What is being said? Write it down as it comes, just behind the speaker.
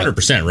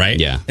100%, right?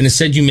 Yeah. And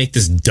instead you make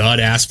this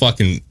dud-ass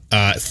fucking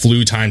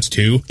flu times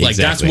 2. Like,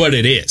 that's what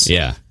it is.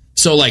 Yeah.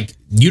 So, like,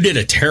 you did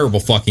a terrible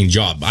fucking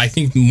job. I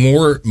think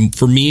more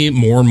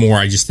and more,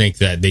 I just think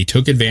that they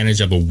took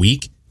advantage of a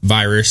weak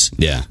virus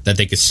that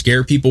they could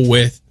scare people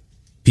with.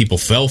 People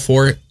fell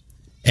for it.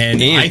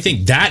 And I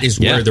think that is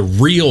where the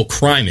real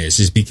crime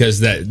is because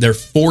that they're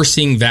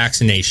forcing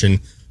vaccination.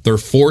 They're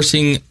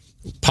forcing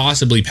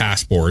possibly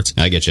passports.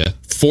 I get you.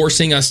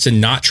 Forcing us to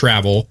not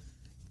travel.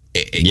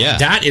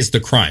 That is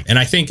the crime. And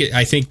I think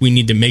we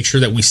need to make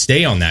sure that we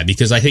stay on that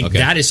because I think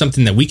that is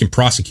something that we can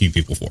prosecute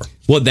people for.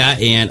 Well,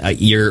 that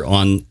and you're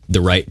on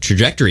the right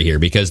trajectory here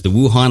because the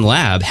Wuhan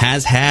lab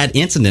has had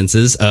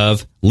incidences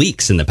of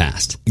leaks in the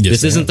past. Yes,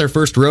 this isn't their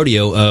first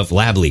rodeo of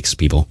lab leaks,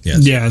 people.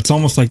 Yes. Yeah, it's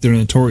almost like they're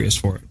notorious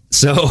for it.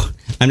 So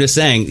I'm just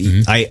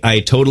saying,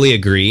 I totally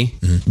agree,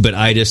 but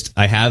I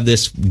have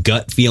this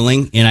gut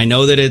feeling, and I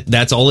know that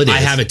that's all it is. I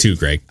have it too,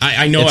 Greg.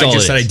 I know I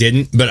just said I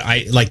didn't, but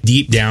I like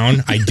deep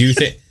down, I do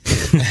think.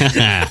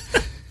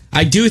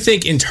 I do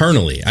think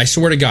internally, I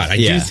swear to God, I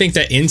do think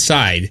that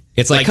inside,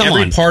 it's like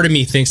every part of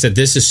me thinks that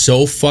this is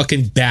so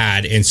fucking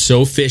bad and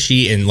so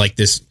fishy and like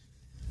this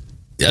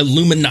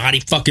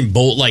Illuminati fucking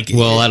bolt. Like,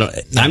 well,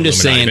 I'm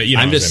just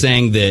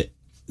saying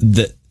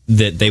that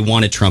they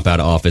wanted Trump out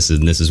of office,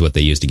 and this is what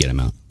they used to get him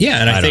out.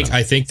 Yeah, and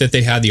I think that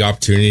they had the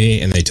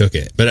opportunity and they took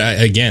it.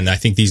 But again, I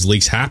think these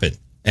leaks happen,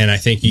 and I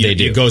think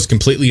it goes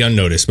completely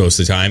unnoticed most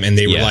of the time. And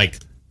they were like,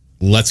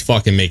 "Let's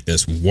fucking make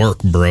this work,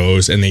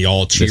 bros!" And they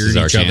all cheered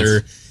each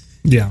other.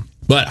 Yeah,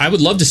 but I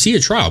would love to see a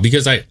trial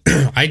because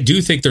I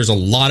do think there's a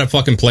lot of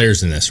fucking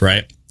players in this,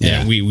 right?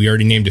 Yeah, and we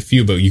already named a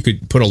few, but you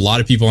could put a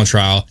lot of people on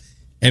trial.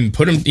 And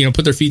put them,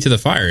 put their feet to the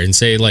fire and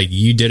say, like,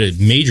 you did a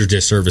major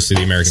disservice to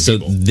the American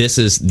people. So this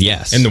is,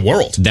 in the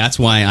world. That's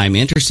why I'm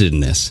interested in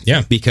this.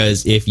 Yeah.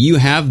 Because if you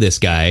have this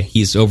guy,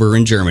 he's over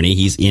in Germany,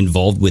 he's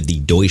involved with the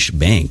Deutsche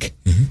Bank.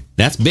 Mm-hmm.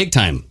 That's big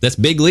time. That's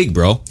big league,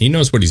 bro. He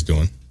knows what he's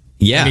doing.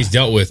 Yeah. And he's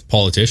dealt with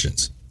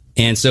politicians.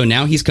 And so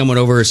now he's coming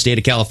over to the state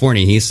of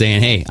California. He's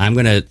saying, hey, I'm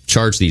going to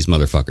charge these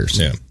motherfuckers.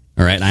 Yeah.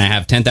 All right. And I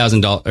have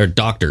 $10,000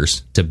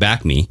 doctors to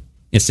back me.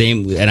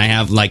 And I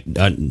have like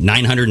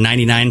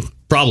 999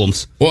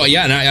 problems. Well,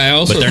 yeah, and I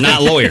also, but they're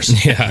not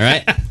lawyers. Yeah, all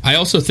right. I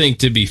also think,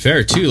 to be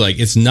fair, too, like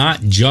it's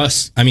not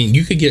just. I mean,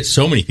 you could get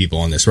so many people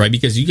on this, right?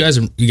 Because you got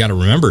to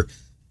remember,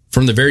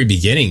 from the very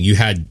beginning, you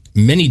had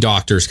many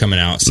doctors coming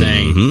out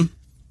saying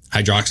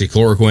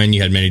hydroxychloroquine.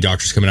 You had many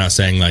doctors coming out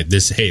saying like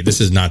this. Hey, this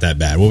is not that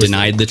bad.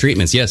 Denied the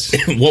treatments. Yes.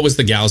 What was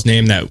the gal's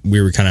name that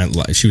we were kind of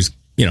like? She was.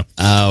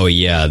 Oh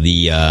yeah,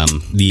 the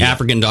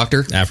African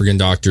doctor.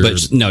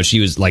 But no,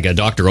 she was like a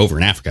doctor over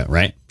in Africa,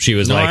 right? She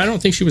was I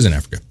don't think she was in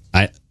Africa.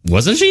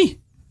 Wasn't she?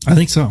 I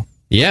think so.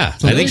 Yeah,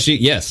 I think she.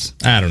 Yes,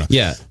 I don't know.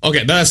 Yeah, okay,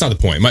 but that's not the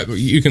point.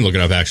 You can look it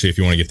up actually if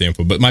you want to get the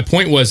info. But my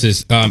point was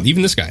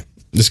even this guy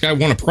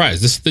won a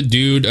prize. This is the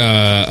dude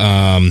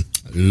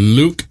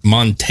Luc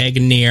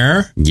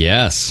Montagnier.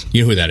 Yes,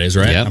 you know who that is,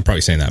 right? Yep. I'm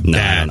probably saying that. No,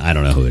 I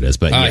don't know who it is,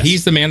 but yes.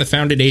 He's the man that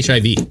founded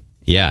HIV.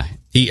 Yeah.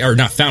 Or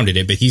not founded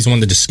it, but he's the one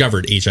that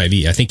discovered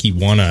HIV. I think he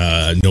won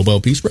a Nobel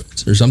Peace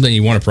Prize or something.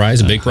 He won a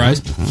prize, a big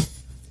prize.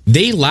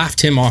 They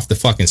laughed him off the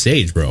fucking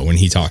stage, bro, when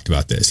he talked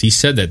about this. He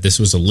said that this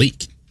was a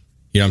leak.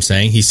 You know what I'm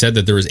saying? He said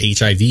that there was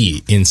HIV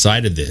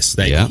inside of this.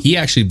 That he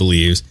actually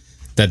believes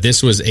that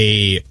this was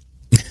they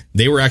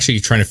were actually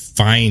trying to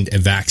find a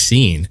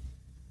vaccine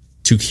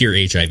to cure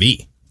HIV.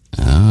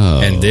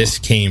 Oh. And this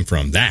came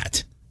from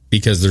that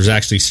because there's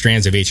actually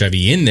strands of HIV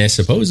in this,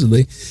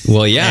 supposedly.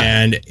 Well,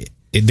 yeah. And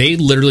they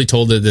literally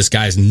told that this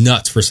guy's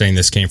nuts for saying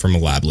this came from a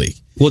lab leak.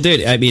 Well,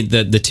 dude, I mean,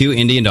 the two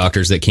Indian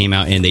doctors that came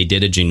out and they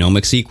did a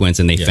genomic sequence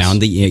and they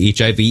found the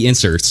HIV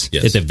inserts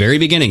at the very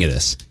beginning of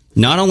this.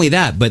 Not only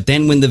that, but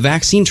then when the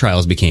vaccine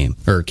trials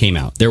came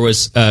out, there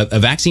was a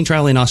vaccine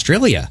trial in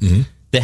Australia